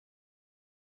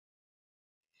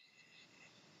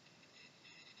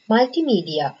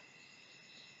Multimedia,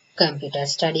 Computer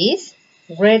Studies,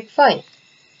 Grade 5.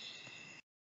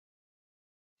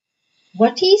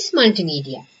 What is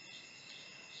multimedia?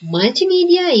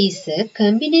 Multimedia is a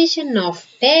combination of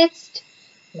text,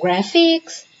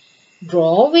 graphics,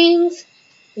 drawings,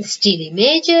 still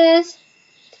images,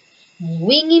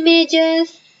 moving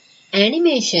images,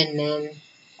 animation and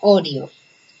audio.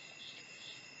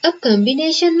 A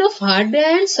combination of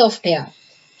hardware and software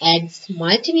adds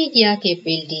multimedia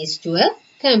capabilities to a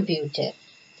computer.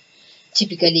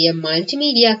 Typically, a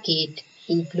multimedia kit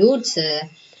includes a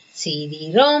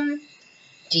CD-ROM,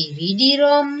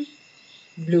 DVD-ROM,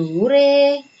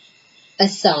 Blu-ray, a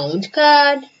sound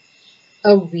card,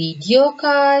 a video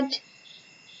card,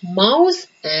 mouse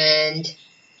and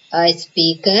a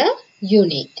speaker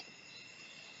unit.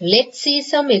 Let's see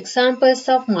some examples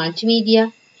of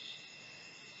multimedia.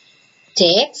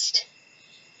 Text,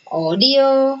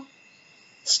 audio,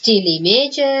 still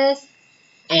images,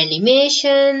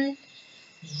 animation,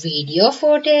 video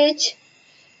footage,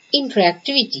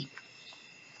 interactivity.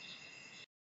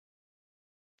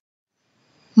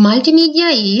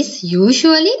 Multimedia is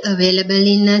usually available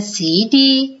in a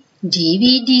CD,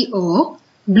 DVD or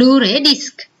Blu-ray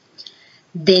disc.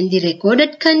 Then the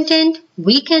recorded content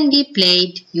can be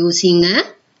played using a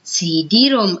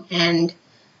CD-ROM and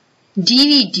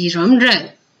DVD-ROM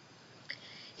drive.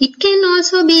 It can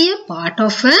also be a part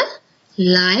of a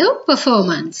live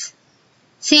performance.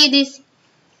 See this.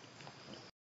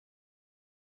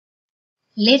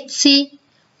 Let's see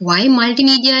why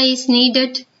multimedia is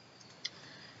needed.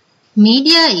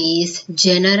 Media is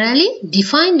generally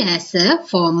defined as a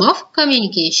form of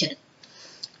communication.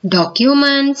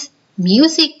 Documents,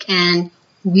 music and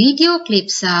video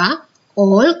clips are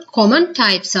all common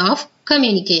types of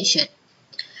communication.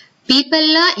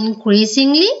 People are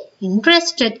increasingly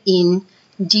interested in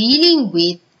dealing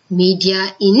with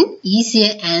media in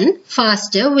easier and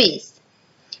faster ways.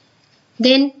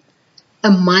 Then, a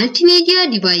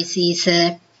multimedia device is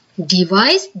a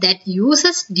device that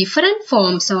uses different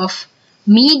forms of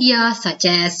media such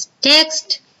as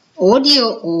text,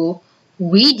 audio or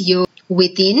video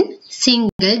within single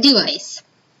device.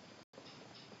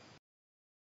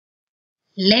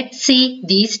 Let's see,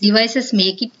 these devices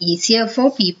make it easier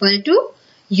for people to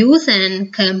use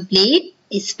and complete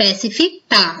a specific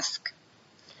task.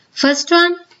 First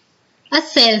one, a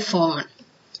cell phone.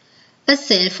 A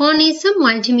cell phone is a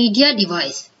multimedia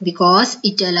device because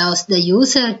it allows the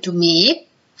user to make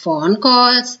phone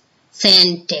calls,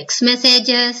 send text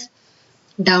messages,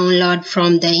 download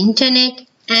from the internet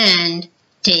and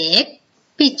take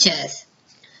pictures.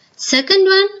 Second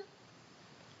one,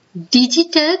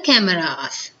 digital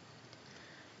cameras.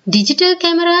 Digital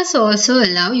cameras also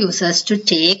allow users to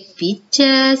take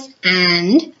pictures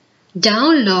and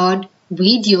download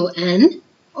video and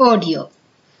audio.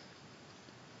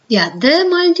 The other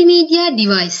multimedia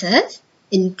devices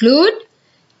include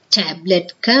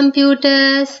tablet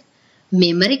computers,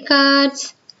 memory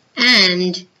cards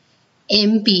and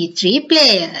MP3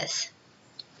 players.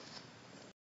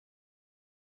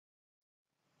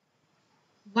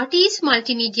 What is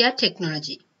multimedia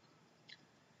technology?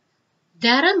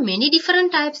 There are many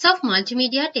different types of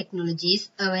multimedia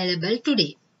technologies available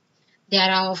today. They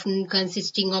are often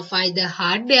consisting of either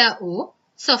hardware or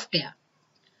software.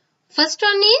 First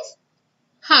one is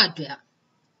hardware.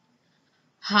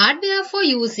 Hardware for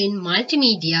use in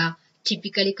multimedia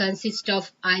typically consists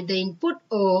of either input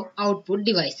or output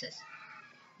devices,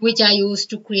 which are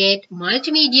used to create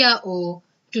multimedia or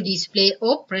to display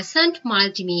or present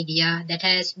multimedia that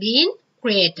has been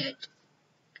created.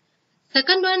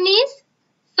 Second one is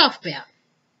software.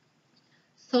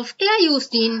 Software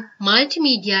used in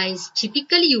multimedia is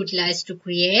typically utilized to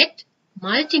create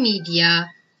multimedia,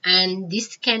 and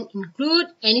this can include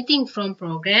anything from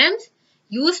programs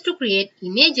used to create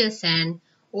images and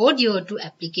audio to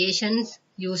applications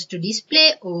used to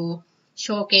display or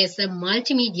showcase a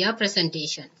multimedia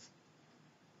presentations.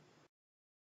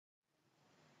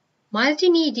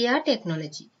 Multimedia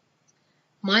technology.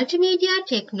 Multimedia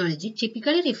technology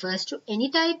typically refers to any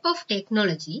type of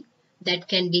technology that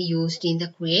can be used in the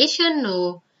creation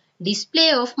or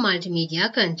display of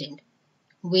multimedia content,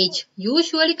 which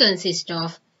usually consists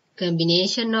of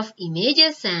combination of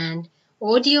images and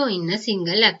audio in a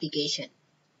single application.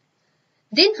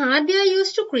 Then hardware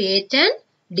used to create and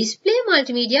display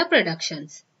multimedia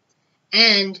productions,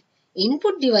 and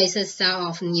input devices are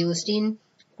often used in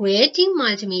creating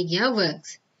multimedia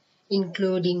works,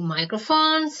 including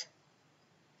microphones,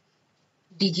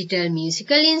 digital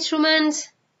musical instruments,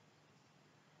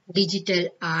 digital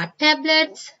art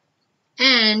tablets,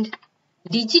 and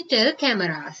digital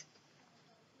cameras.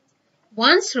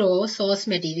 Once raw source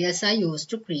materials are used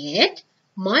to create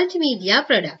multimedia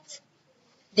products,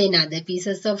 then other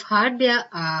pieces of hardware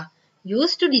are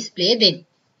used to display them,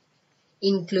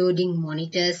 including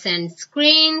monitors and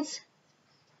screens,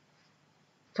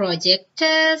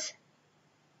 projectors,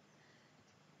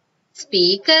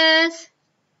 speakers,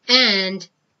 and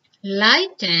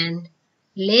light and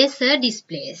laser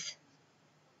displays.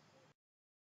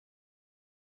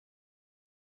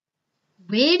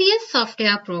 Various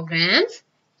software programs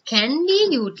can be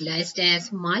utilized as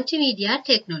multimedia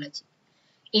technology,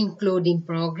 including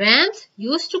programs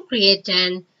used to create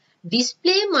and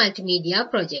display multimedia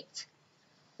projects.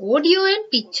 Audio and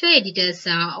picture editors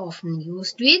are often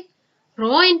used with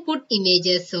raw input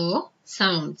images or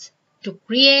sounds to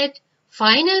create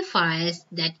final files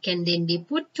that can then be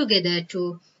put together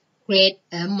to create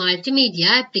a multimedia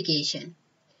application.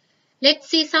 Let's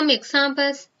see some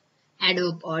examples.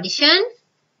 Adobe Audition,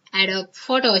 Adobe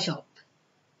Photoshop.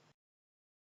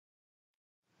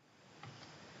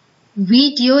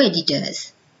 Video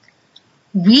editors.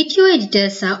 Video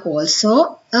editors are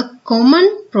also a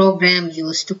common program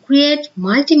used to create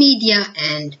multimedia,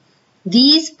 and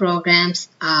these programs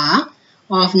are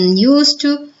often used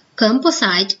to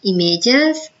composite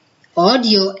images,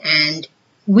 audio and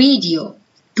video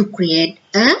to create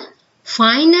a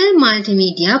final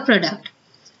multimedia product.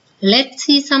 Let's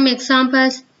see some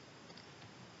examples.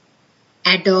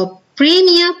 Adobe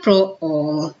Premiere Pro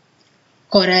or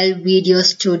Corel Video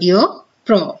Studio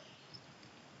Pro.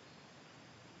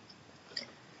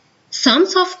 Some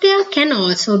software can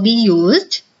also be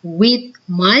used with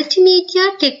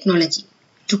multimedia technology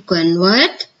to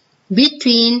convert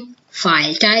between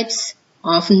file types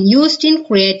often used in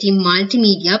creating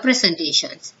multimedia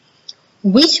presentations,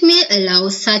 which may allow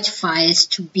such files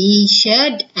to be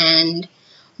shared and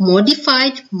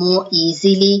modified more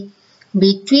easily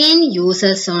between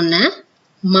users on a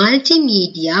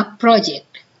multimedia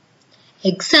project.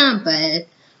 Example,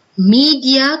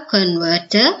 Media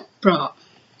Converter Pro.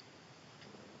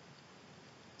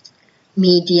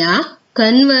 Media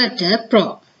Converter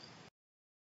Pro.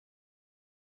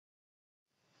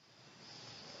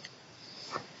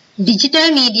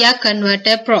 Digital Media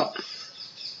Converter Pro.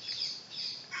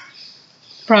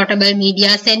 Portable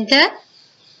Media Center.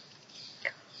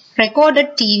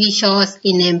 Recorded TV shows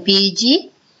in MPEG.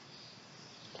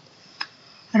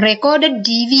 Recorded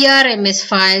DVR MS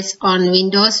files on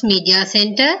Windows Media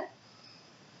Center.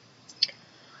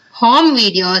 Home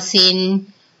videos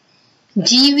in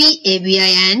GV,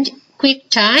 and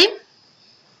QuickTime.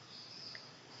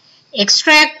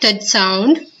 Extracted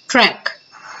sound track.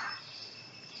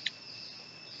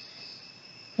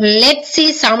 Let's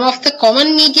see some of the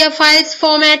common media files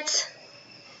formats.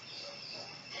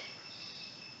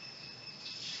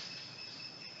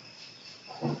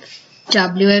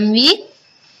 WMV,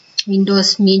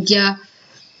 Windows Media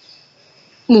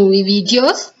Movie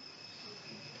Videos,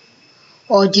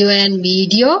 Audio and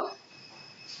Video,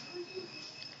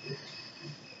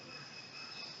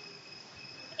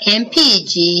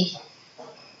 MPEG,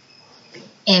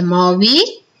 MOV,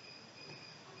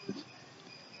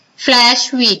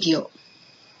 Flash Video.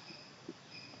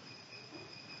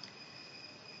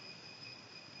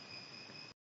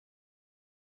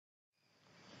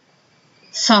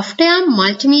 Software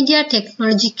multimedia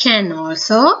technology can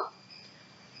also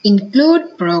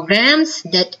include programs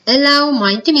that allow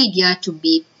multimedia to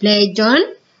be played on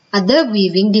other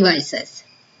viewing devices.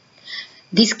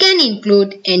 This can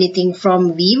include anything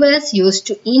from viewers used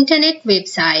to internet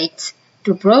websites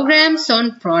to programs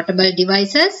on portable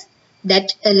devices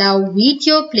that allow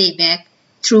video playback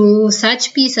through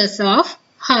such pieces of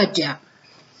hardware.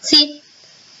 See,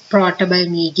 portable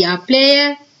media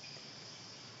player,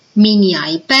 mini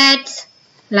iPads,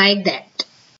 like that.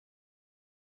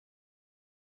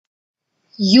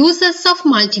 Uses of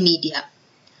multimedia.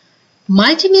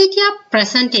 Multimedia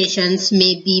presentations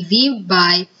may be viewed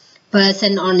by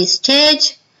person on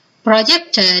stage,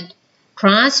 projected,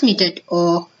 transmitted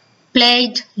or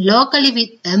played locally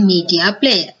with a media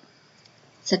player.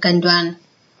 Second one,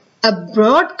 a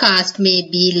broadcast may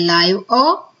be live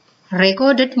or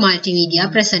recorded multimedia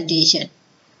presentation.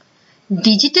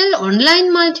 Digital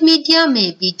online multimedia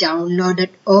may be downloaded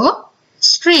or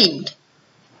streamed.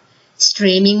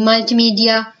 Streaming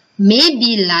multimedia may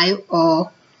be live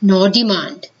or no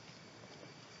demand.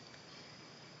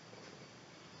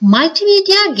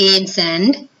 Multimedia games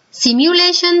and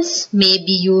simulations may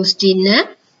be used in a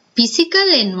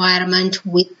physical environment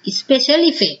with special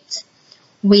effects,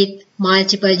 with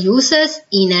multiple users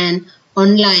in an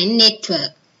online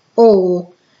network,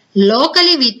 or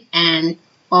locally with an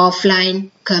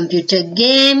offline computer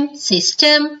game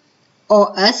system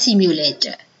or a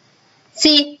simulator.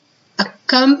 C. A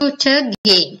computer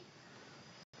game.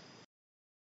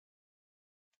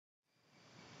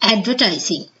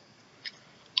 Advertising.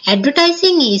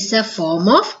 Advertising is a form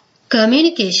of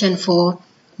communication for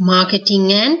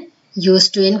marketing and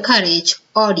used to encourage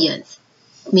audience,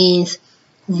 means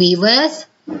viewers,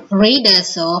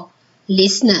 readers or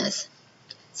listeners,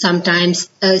 sometimes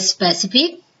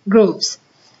specific groups,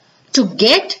 to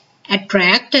get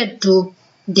attracted to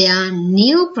their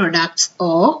new products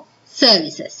or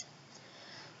services.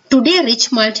 Today, rich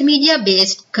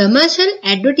multimedia-based commercial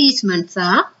advertisements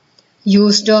are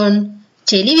used on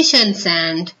televisions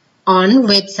and on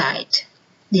website.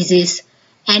 This is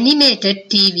animated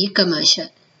TV commercial.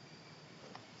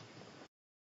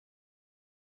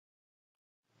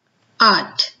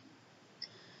 Art.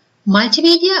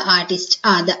 Multimedia artists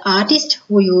are the artists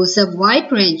who use a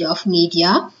wide range of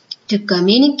media to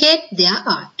communicate their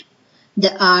art.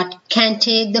 The art can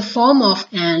take the form of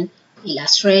an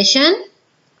illustration,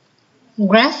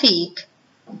 graphic,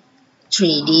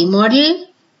 3D model,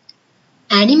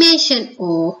 animation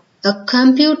or a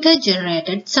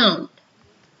computer-generated sound.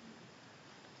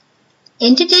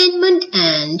 Entertainment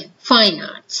and fine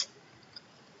arts.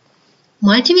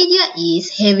 Multimedia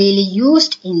is heavily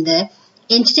used in the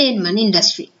entertainment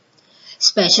industry,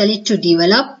 especially to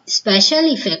develop special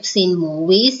effects in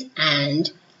movies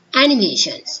and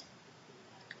animations.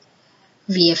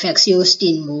 VFX used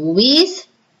in movies,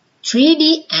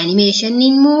 3D animation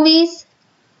in movies,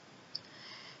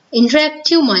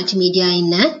 interactive multimedia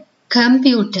in a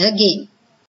computer game.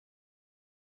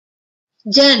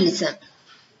 Journalism.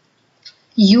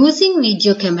 Using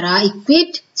video camera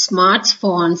equipped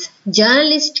smartphones,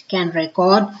 journalists can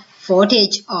record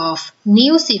footage of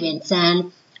news events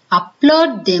and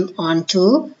upload them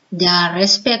onto their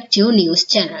respective news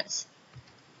channels.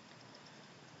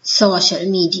 Social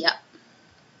media.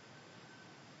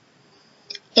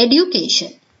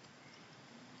 Education.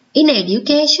 In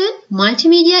education,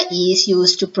 multimedia is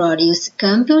used to produce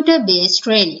computer-based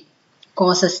training,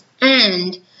 courses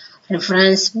and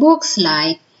reference books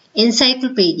like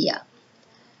encyclopedia.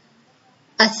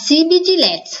 A CBG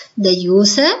lets the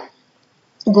user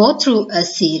go through a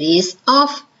series of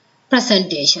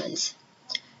presentations,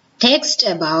 text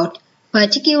about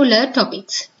particular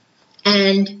topics,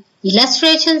 and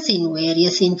illustrations in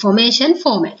various information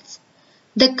formats.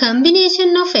 The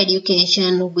combination of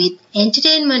education with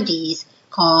entertainment is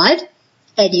called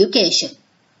education.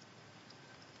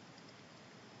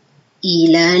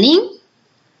 E-learning.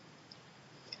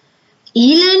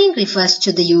 E-learning refers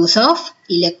to the use of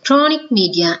electronic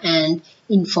media and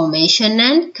information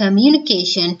and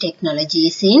communication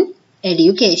technologies in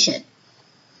education.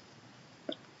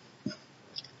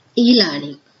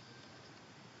 E-learning.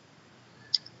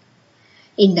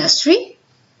 Industry.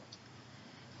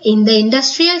 In the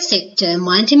industrial sector,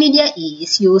 multimedia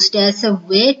is used as a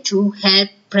way to help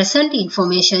present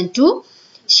information to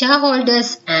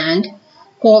shareholders and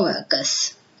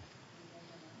co-workers.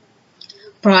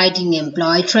 Providing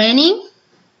employee training,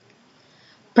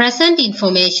 present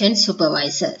information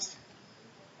supervisors.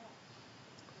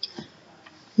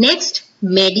 Next,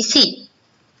 medicine.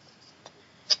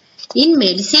 In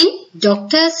medicine,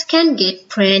 doctors can get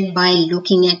trained by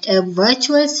looking at a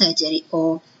virtual surgery,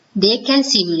 or they can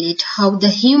simulate how the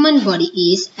human body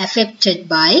is affected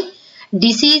by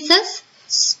diseases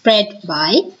spread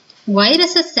by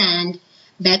viruses and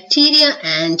bacteria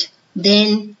and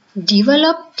then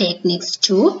develop techniques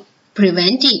to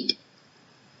prevent it.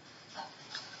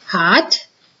 Heart,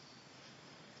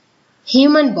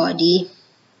 human body,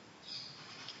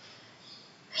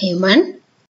 human.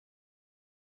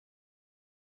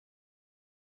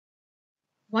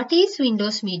 What is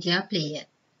Windows Media Player?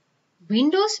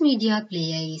 Windows Media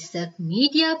Player is a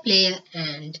media player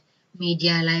and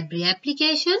media library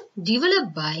application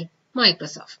developed by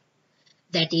Microsoft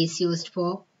that is used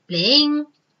for playing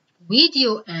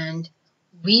video and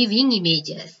viewing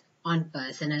images on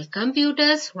personal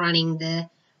computers running the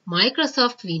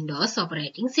Microsoft Windows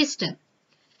operating system,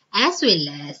 as well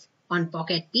as on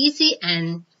Pocket PC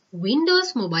and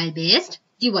Windows mobile-based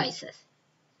devices.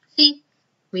 See,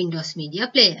 Windows Media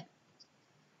Player.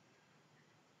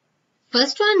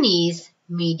 First one is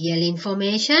medial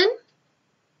information.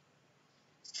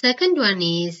 Second one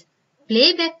is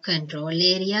playback control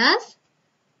areas.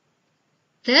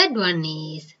 Third one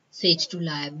is switch to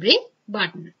library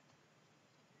button.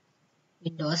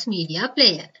 Windows Media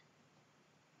Player.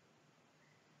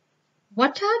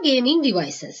 What are gaming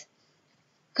devices?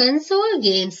 Console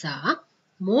games are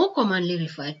more commonly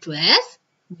referred to as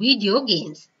video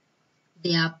games.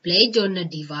 They are played on a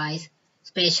device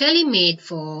specially made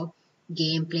for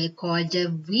gameplay called a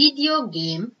video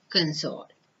game console.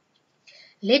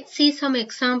 Let's see some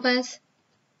examples.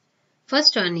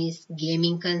 First one is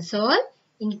gaming console.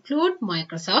 Include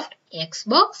Microsoft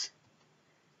Xbox,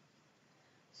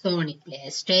 Sony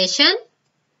PlayStation,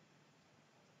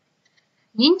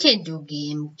 Nintendo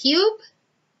GameCube,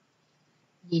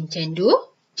 Nintendo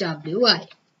Wii.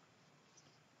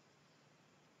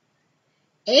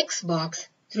 Xbox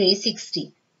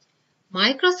 360.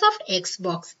 Microsoft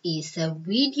Xbox is a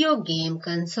video game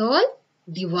console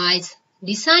device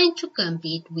designed to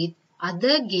compete with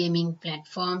other gaming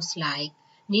platforms like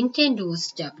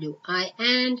Nintendo's Wii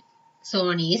and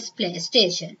Sony's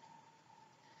PlayStation.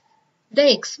 The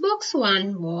Xbox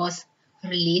One was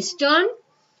released on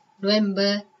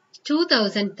November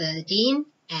 2013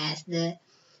 as the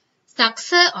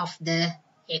successor of the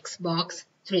Xbox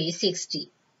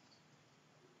 360.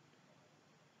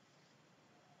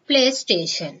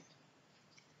 PlayStation.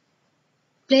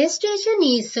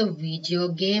 PlayStation is a video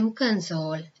game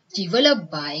console developed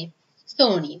by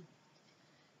Sony.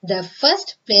 The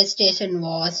first PlayStation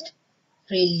was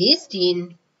released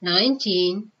in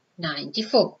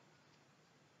 1994.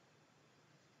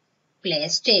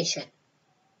 PlayStation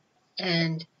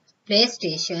and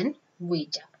PlayStation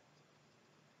Vita.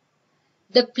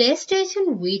 The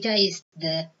PlayStation Vita is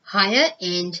the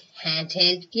higher-end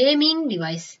handheld gaming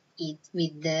device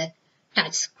with the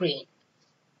touchscreen.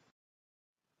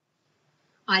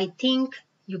 I think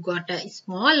you got a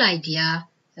small idea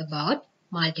about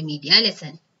multimedia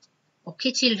lesson.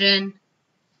 Okay children,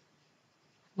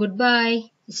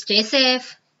 goodbye, stay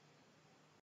safe.